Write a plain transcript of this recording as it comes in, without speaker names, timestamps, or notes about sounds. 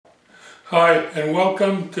Hi, and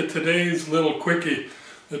welcome to today's little quickie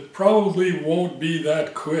that probably won't be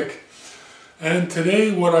that quick. And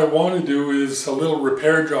today what I want to do is a little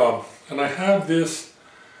repair job. And I have this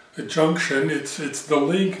junction. It's the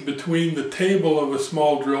link between the table of a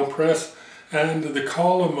small drill press and the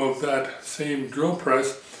column of that same drill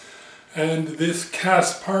press. And this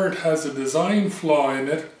cast part has a design flaw in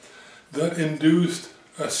it that induced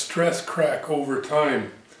a stress crack over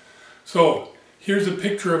time. So here's a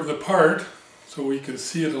picture of the part so we can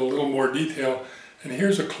see it in a little more detail, and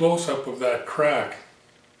here's a close-up of that crack.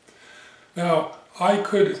 Now I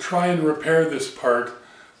could try and repair this part,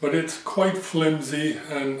 but it's quite flimsy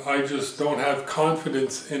and I just don't have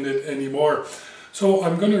confidence in it anymore. So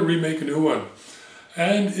I'm going to remake a new one.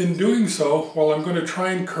 And in doing so, well, I'm going to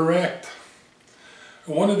try and correct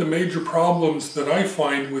one of the major problems that I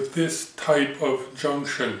find with this type of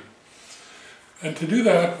junction. And to do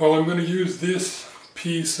that, well, I'm going to use this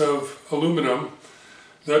piece of aluminum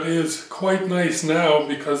that is quite nice now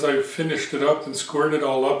because I've finished it up and squared it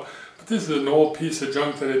all up. But this is an old piece of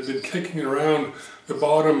junk that had been kicking around the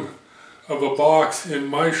bottom of a box in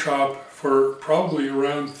my shop for probably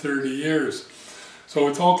around 30 years. So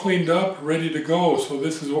it's all cleaned up, ready to go. So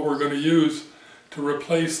this is what we're going to use to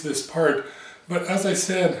replace this part. But as I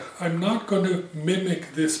said, I'm not going to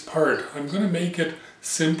mimic this part. I'm going to make it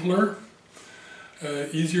simpler,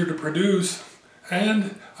 easier to produce,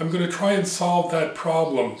 and I'm going to try and solve that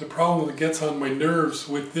problem, the problem that gets on my nerves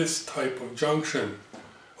with this type of junction.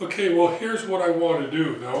 Okay, well, here's what I want to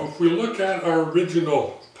do. Now, if we look at our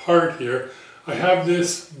original part here, I have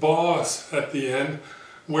this boss at the end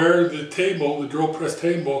where the table, the drill press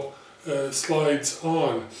table, slides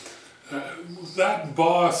on. That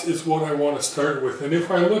boss is what I want to start with, and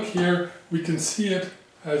if I look here, we can see it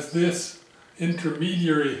as this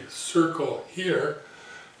intermediary circle here.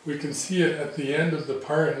 We can see it at the end of the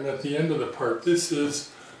part, and at the end of the part, this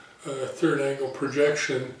is a third angle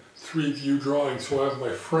projection 3-view drawing. So I have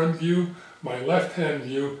my front view, my left-hand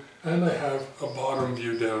view, and I have a bottom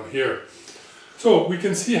view down here. So we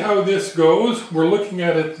can see how this goes. We're looking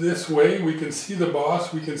at it this way. We can see the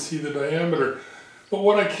boss, we can see the diameter. But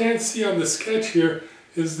what I can't see on the sketch here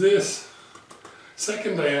is this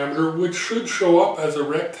second diameter, which should show up as a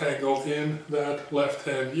rectangle in that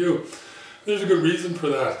left-hand view. There's a good reason for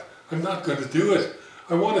that. I'm not going to do it.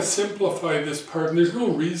 I want to simplify this part, and there's no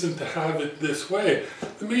reason to have it this way.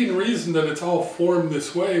 The main reason that it's all formed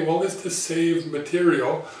this way, well, is to save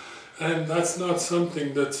material, and that's not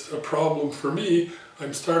something that's a problem for me.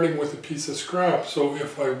 I'm starting with a piece of scrap, so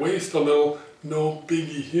if I waste a little, no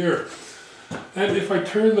biggie here. And if I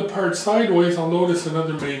turn the part sideways, I'll notice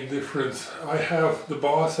another main difference. I have the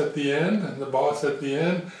boss at the end and the boss at the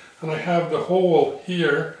end, and I have the hole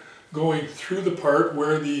here going through the part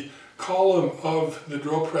where the column of the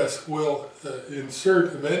drill press will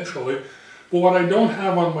insert eventually. But what I don't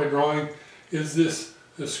have on my drawing is this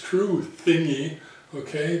screw thingy,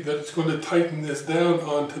 okay, that's going to tighten this down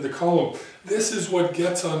onto the column. This is what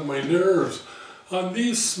gets on my nerves. On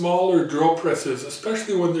these smaller drill presses,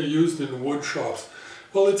 especially when they're used in wood shops,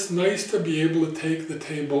 well, it's nice to be able to take the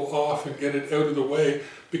table off and get it out of the way,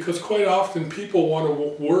 because quite often people want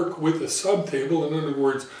to work with a sub-table, in other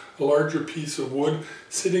words, a larger piece of wood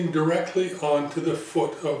sitting directly onto the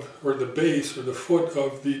foot of, or the base or the foot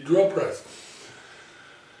of the drill press.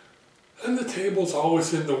 And the table's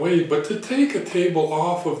always in the way, but to take a table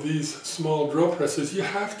off of these small drill presses, you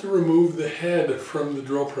have to remove the head from the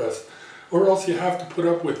drill press, or else you have to put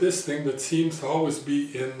up with this thing that seems to always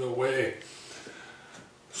be in the way.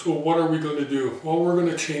 So what are we going to do? Well, we're going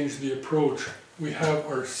to change the approach. We have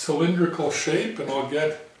our cylindrical shape, and I'll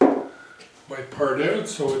get my part out.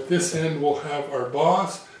 So at this end we'll have our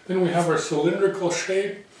boss, then we have our cylindrical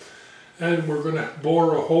shape, and we're going to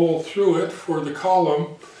bore a hole through it for the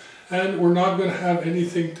column, and we're not going to have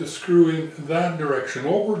anything to screw in that direction.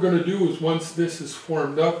 What we're going to do is, once this is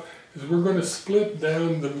formed up, is we're going to split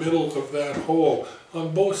down the middle of that hole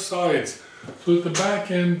on both sides so that the back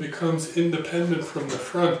end becomes independent from the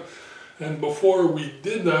front. And before we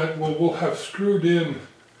did that, well, we'll have screwed in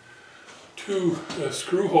 2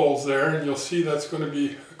 screw holes there, and you'll see that's going to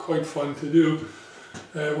be quite fun to do.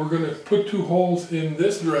 We're going to put 2 holes in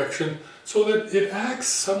this direction so that it acts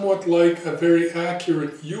somewhat like a very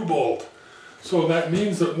accurate U-bolt. So that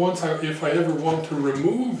means that if I ever want to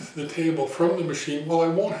remove the table from the machine, well, I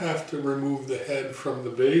won't have to remove the head from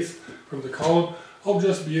the base, from the column. I'll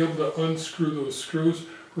just be able to unscrew those screws,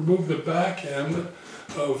 remove the back end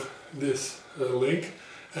of this link,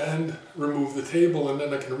 and remove the table, and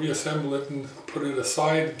then I can reassemble it and put it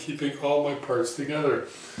aside, keeping all my parts together.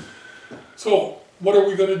 So what are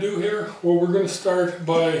we going to do here? Well, we're going to start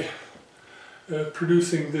by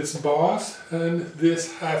producing this boss and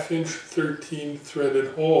this 1/2" 13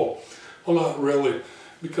 threaded hole. Well, not really,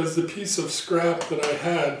 because the piece of scrap that I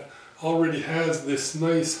had already has this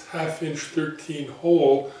nice 1/2" 13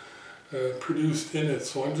 hole produced in it.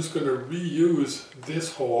 So I'm just going to reuse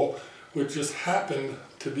this hole, which just happened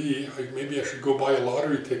to be, maybe I should go buy a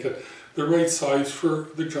lottery ticket, the right size for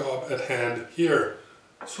the job at hand here.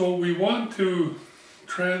 So we want to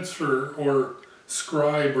transfer or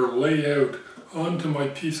scribe or lay out onto my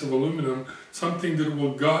piece of aluminum something that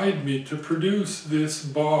will guide me to produce this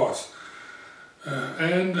boss.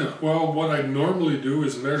 Well, what I normally do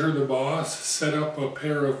is measure the boss, set up a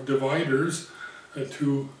pair of dividers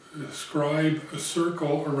to scribe a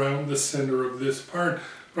circle around the center of this part.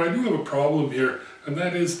 But I do have a problem here, and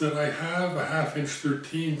that is that I have a 1/2"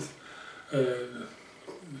 13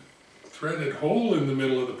 threaded hole in the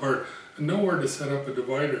middle of the part and nowhere to set up a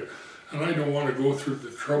divider. And I don't want to go through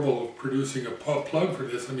the trouble of producing a plug for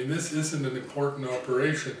this. I mean, this isn't an important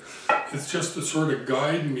operation. It's just to sort of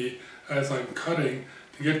guide me as I'm cutting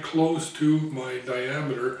to get close to my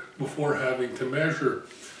diameter before having to measure.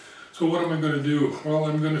 So what am I going to do? Well,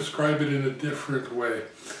 I'm going to scribe it in a different way.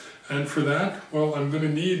 And for that, well, I'm going to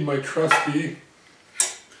need my trusty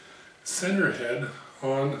center head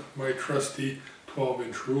on my trusty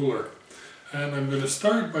 12" ruler. And I'm going to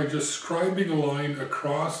start by just scribing a line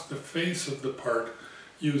across the face of the part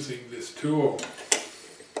using this tool.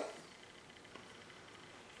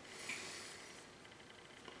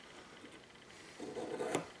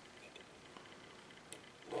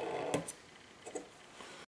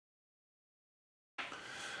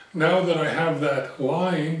 Now that I have that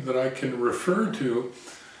line that I can refer to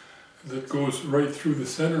that goes right through the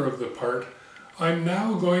center of the part, I'm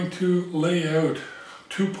now going to lay out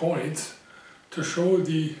 2 points to show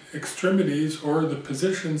the extremities or the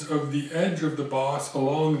positions of the edge of the boss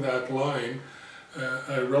along that line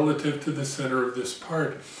relative to the center of this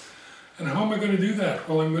part. And how am I going to do that?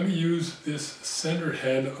 Well, I'm going to use this center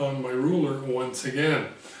head on my ruler once again,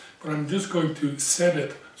 but I'm just going to set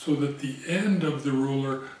it so that the end of the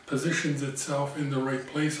ruler positions itself in the right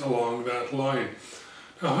place along that line.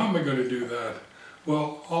 Now, how am I going to do that?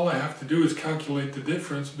 Well, all I have to do is calculate the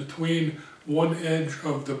difference between one edge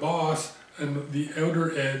of the boss and the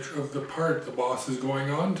outer edge of the part the boss is going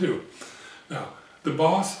on to. Now, the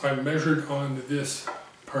boss I measured on this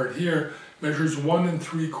part here measures 1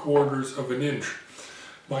 3/4 inch.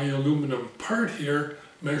 My aluminum part here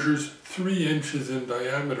measures 3 inches in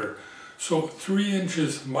diameter. So 3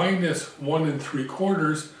 inches minus 1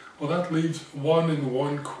 3/4, well, that leaves 1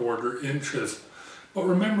 1/4 inches. But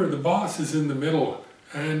remember, the boss is in the middle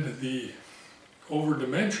and the over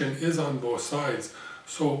dimension is on both sides.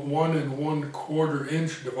 So 1 1/4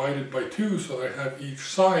 inch divided by 2, so that I have each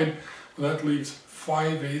side, well, that leaves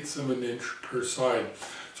 5/8 inch per side.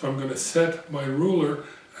 So I'm going to set my ruler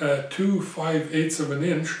to 5/8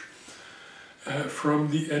 inch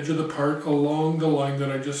from the edge of the part along the line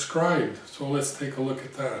that I just scribed. So let's take a look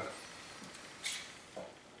at that.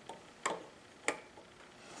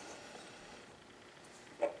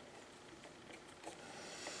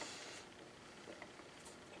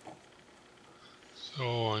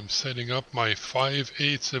 So I'm setting up my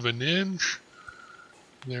 5/8 inch.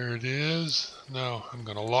 There it is. Now I'm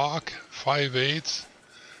going to lock 5/8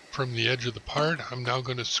 from the edge of the part. I'm now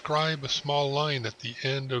going to scribe a small line at the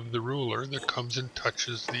end of the ruler that comes and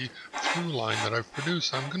touches the through line that I've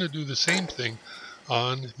produced. I'm going to do the same thing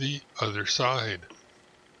on the other side.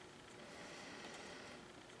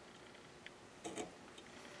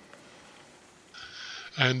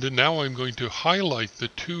 And now I'm going to highlight the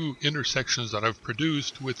 2 intersections that I've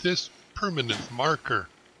produced with this permanent marker.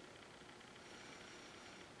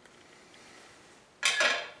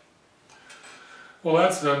 Well,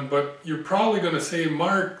 that's done, but you're probably going to say,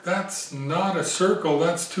 Mark, that's not a circle,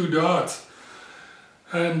 that's 2 dots.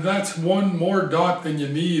 And that's 1 more dot than you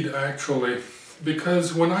need, actually.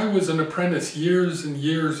 Because when I was an apprentice years and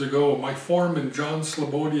years ago, my foreman, John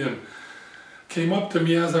Slobodian, came up to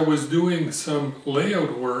me as I was doing some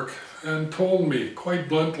layout work and told me quite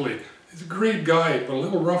bluntly, he's a great guy, but a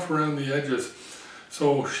little rough around the edges,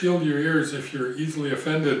 so shield your ears if you're easily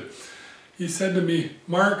offended. He said to me,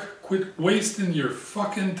 Mark, quit wasting your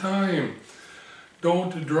fucking time.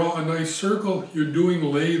 Don't draw a nice circle, you're doing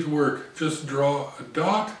lathe work. Just draw a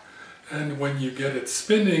dot, and when you get it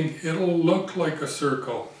spinning, it'll look like a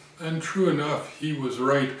circle. And true enough, he was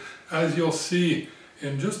right, as you'll see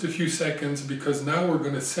in just a few seconds, because now we're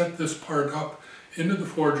going to set this part up into the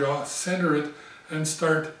forejaw, center it, and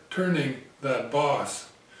start turning that boss.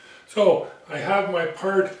 So I have my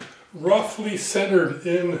part roughly centered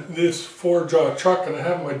in this 4-jaw chuck, and I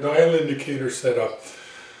have my dial indicator set up.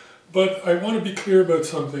 But I want to be clear about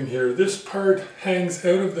something here. This part hangs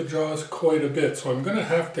out of the jaws quite a bit, so I'm going to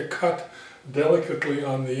have to cut delicately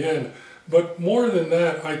on the end. But more than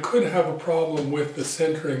that, I could have a problem with the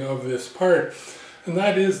centering of this part. And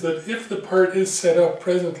that is that if the part is set up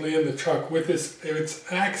presently in the chuck with its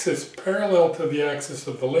axis parallel to the axis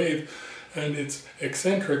of the lathe and it's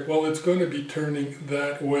eccentric, well, it's going to be turning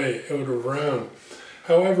that way, out of round.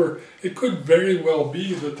 However, it could very well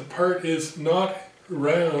be that the part is not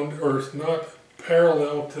round or is not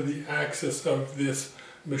parallel to the axis of this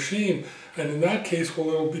machine, and in that case, well,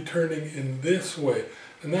 it'll be turning in this way,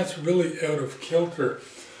 and that's really out of kilter,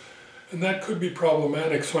 and that could be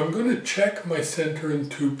problematic. So I'm going to check my center in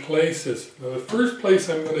 2 places. Now, the first place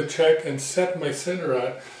I'm going to check and set my center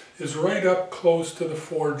at is right up close to the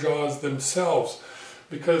 4 jaws themselves,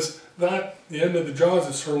 because the end of the jaws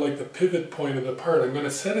is sort of like the pivot point of the part. I'm going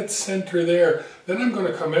to set its center there, then I'm going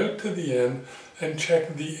to come out to the end and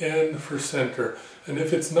check the end for center. And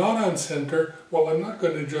if it's not on center, well, I'm not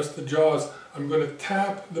going to adjust the jaws. I'm going to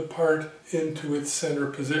tap the part into its center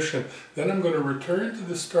position. Then I'm going to return to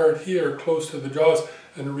the start here, close to the jaws,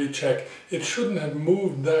 and recheck. It shouldn't have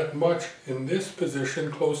moved that much in this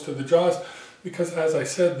position, close to the jaws, because as I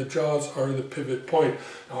said, the jaws are the pivot point.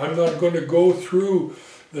 Now, I'm not going to go through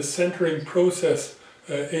the centering process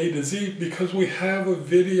A to Z, because we have a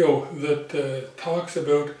video that talks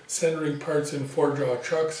about centering parts in 4-jaw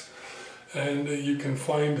chucks, and you can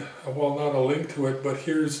find, well, not a link to it, but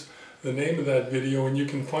here's the name of that video, and you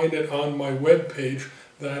can find it on my webpage,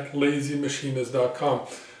 thatlazymachinist.com.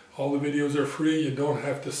 All the videos are free. You don't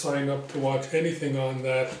have to sign up to watch anything on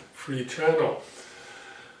that free channel.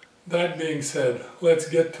 That being said, let's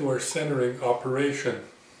get to our centering operation.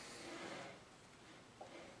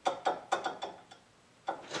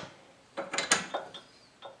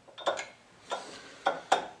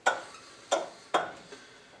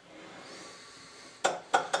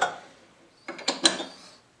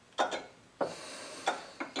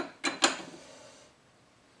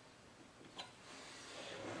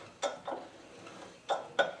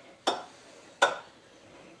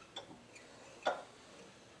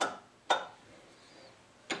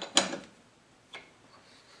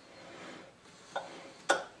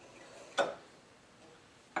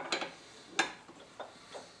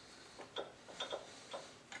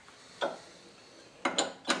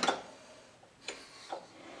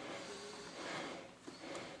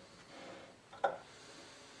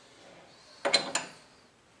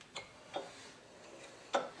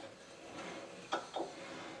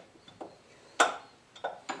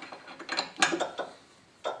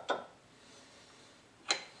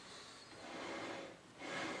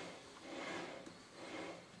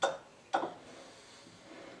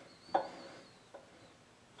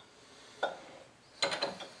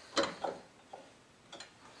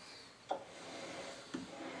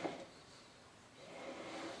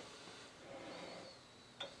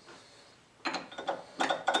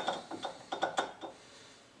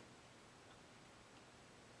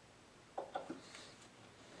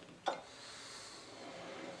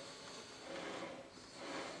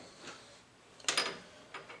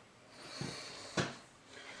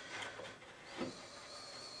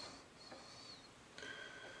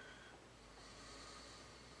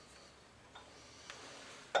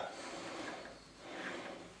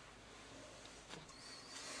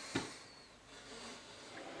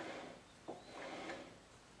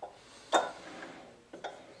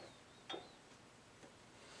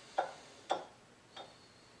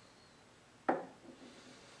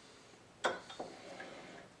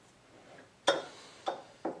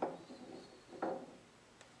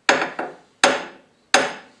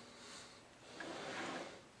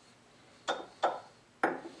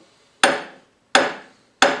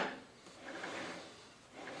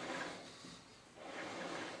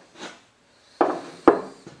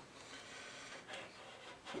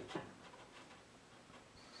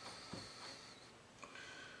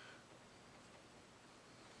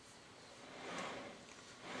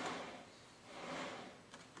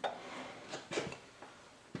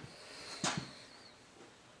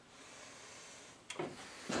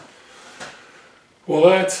 Well,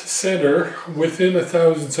 that's center within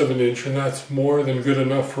 1/1000th of an inch, and that's more than good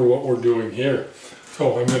enough for what we're doing here.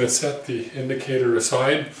 So I'm going to set the indicator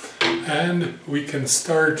aside, and we can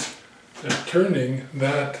start turning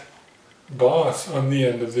that boss on the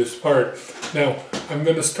end of this part. Now, I'm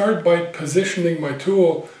going to start by positioning my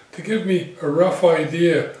tool to give me a rough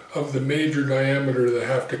idea of the major diameter that I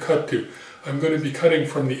have to cut to. I'm going to be cutting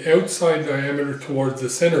from the outside diameter towards the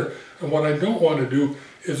center, and what I don't want to do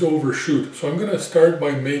is overshoot. So I'm going to start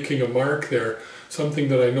by making a mark there, something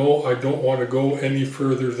that I know I don't want to go any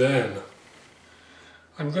further than.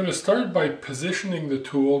 I'm going to start by positioning the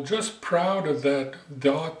tool just proud of that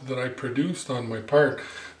dot that I produced on my part.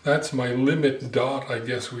 That's my limit dot, I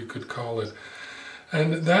guess we could call it.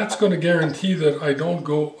 And that's going to guarantee that I don't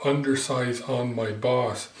go undersize on my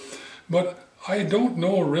boss. But I don't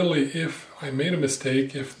know really if I made a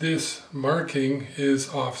mistake, if this marking is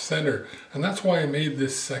off center. And that's why I made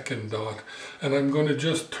this second dot. And I'm going to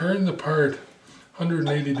just turn the part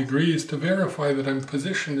 180 degrees to verify that I'm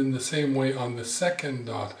positioned in the same way on the second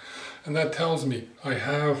dot. And that tells me I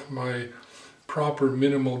have my proper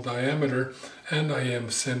minimal diameter and I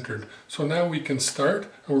am centered. So now we can start,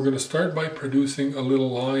 and we're going to start by producing a little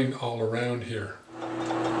line all around here.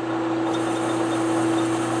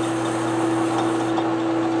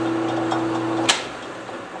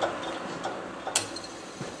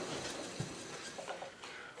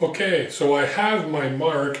 Okay, so I have my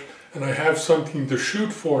mark and I have something to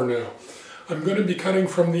shoot for now. I'm going to be cutting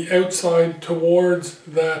from the outside towards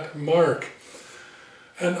that mark.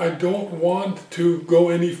 And I don't want to go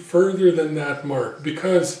any further than that mark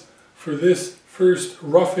because for this first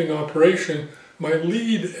roughing operation, my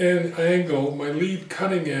lead angle, my lead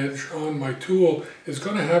cutting edge on my tool is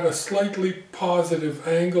going to have a slightly positive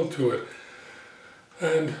angle to it.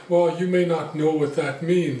 And well, you may not know what that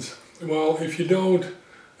means. Well, if you don't,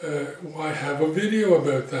 I have a video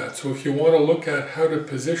about that. So if you want to look at how to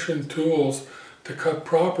position tools to cut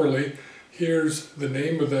properly, here's the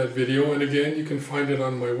name of that video, and again you can find it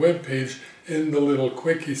on my webpage in the little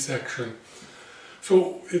Quickie section.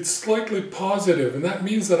 So it's slightly positive, and that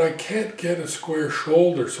means that I can't get a square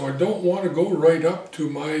shoulder, so I don't want to go right up to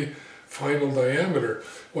my final diameter.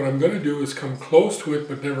 What I'm going to do is come close to it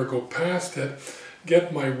but never go past it,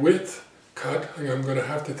 get my width cut, and I'm going to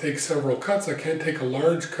have to take several cuts. I can't take a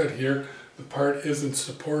large cut here, the part isn't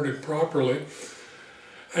supported properly.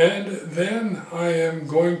 And then I am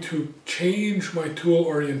going to change my tool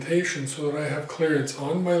orientation so that I have clearance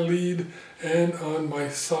on my lead and on my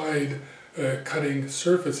side cutting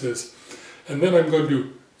surfaces. And then I'm going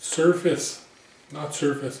to surface, not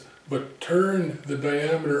surface, but turn the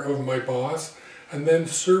diameter of my boss and then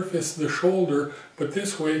surface the shoulder, but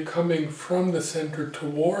this way coming from the center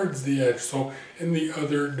towards the edge, so in the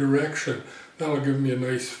other direction. That'll give me a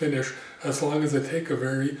nice finish as long as I take a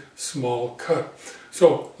very small cut.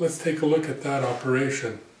 So let's take a look at that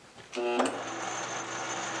operation.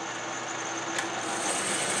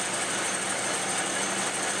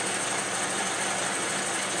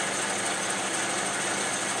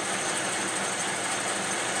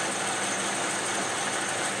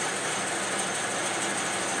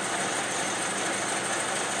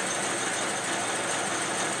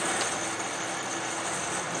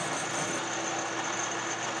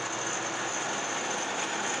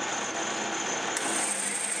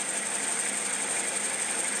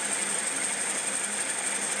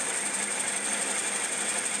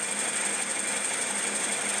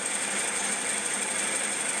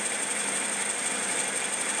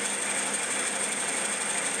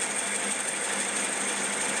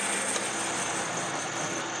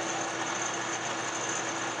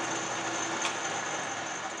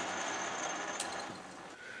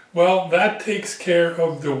 Well, that takes care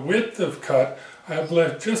of the width of cut. I've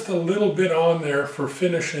left just a little bit on there for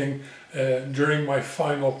finishing during my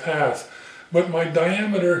final pass. But my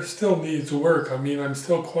diameter still needs work. I mean, I'm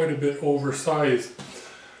still quite a bit oversized.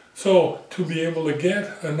 So to be able to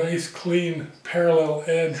get a nice clean parallel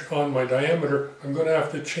edge on my diameter, I'm going to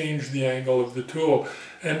have to change the angle of the tool.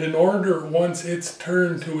 And in order, once it's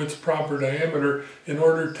turned to its proper diameter, in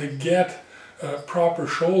order to get proper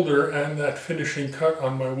shoulder and that finishing cut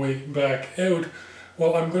on my way back out,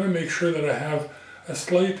 well, I'm going to make sure that I have a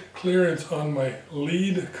slight clearance on my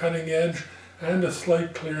lead cutting edge and a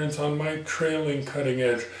slight clearance on my trailing cutting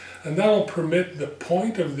edge. And that'll permit the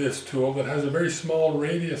point of this tool that has a very small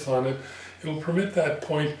radius on it, it'll permit that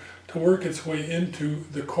point to work its way into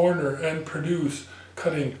the corner and produce,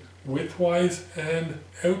 cutting widthwise and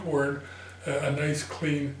outward, a nice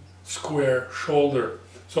clean square shoulder.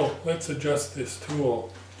 So let's adjust this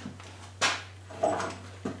tool.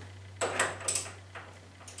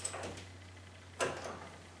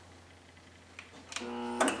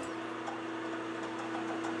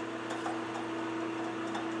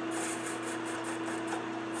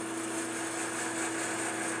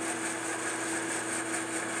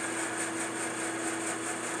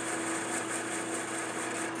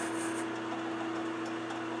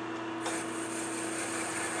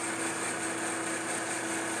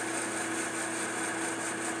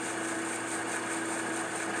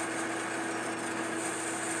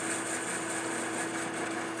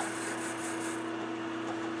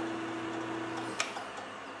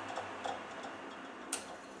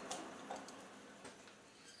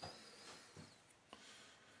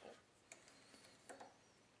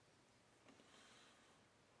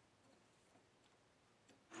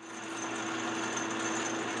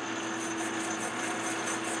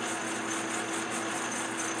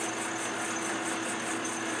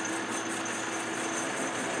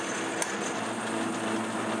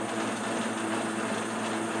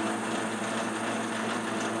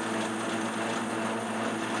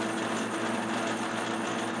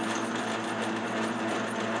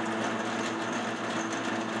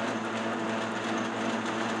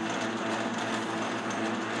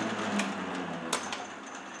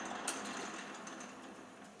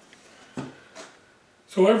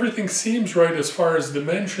 So everything seems right as far as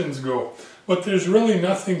dimensions go, but there's really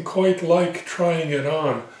nothing quite like trying it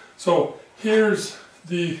on. So here's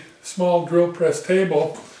the small drill press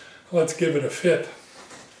table. Let's give it a fit.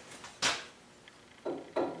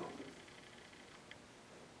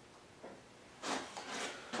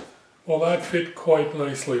 Well, that fit quite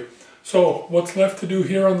nicely. So what's left to do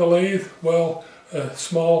here on the lathe? Well, a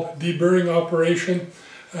small deburring operation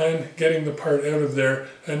and getting the part out of there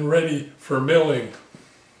and ready for milling.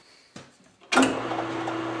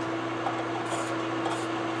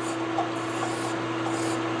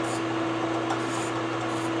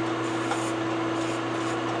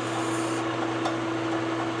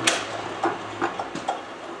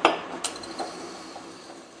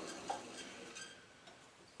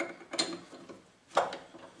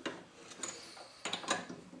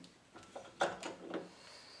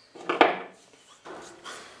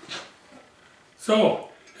 So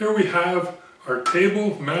here we have our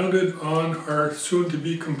table mounted on our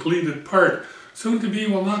soon-to-be completed part. Soon-to-be,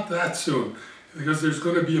 well, not that soon, because there's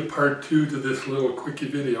going to be a part 2 to this little quickie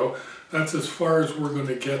video. That's as far as we're going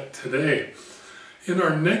to get today. In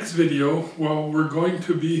our next video, well, we're going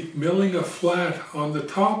to be milling a flat on the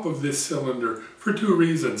top of this cylinder for 2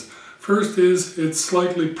 reasons. First is it's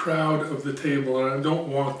slightly proud of the table and I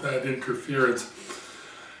don't want that interference.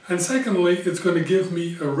 And secondly, it's going to give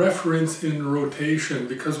me a reference in rotation,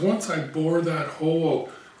 because once I bore that hole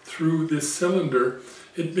through this cylinder,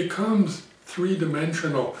 it becomes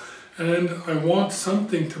 3-dimensional. And I want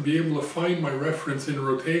something to be able to find my reference in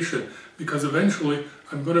rotation, because eventually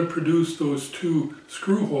I'm going to produce those 2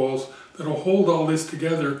 screw holes that will hold all this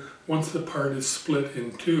together once the part is split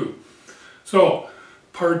in 2. So,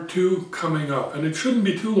 part 2 coming up, and it shouldn't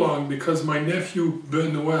be too long because my nephew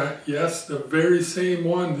Benoit, yes, the very same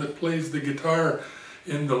one that plays the guitar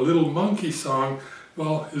in the Little Monkey song,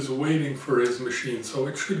 well, is waiting for his machine, so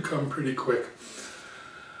it should come pretty quick.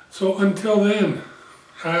 So until then,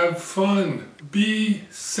 have fun, be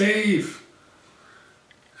safe,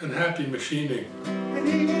 and happy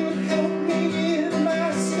machining.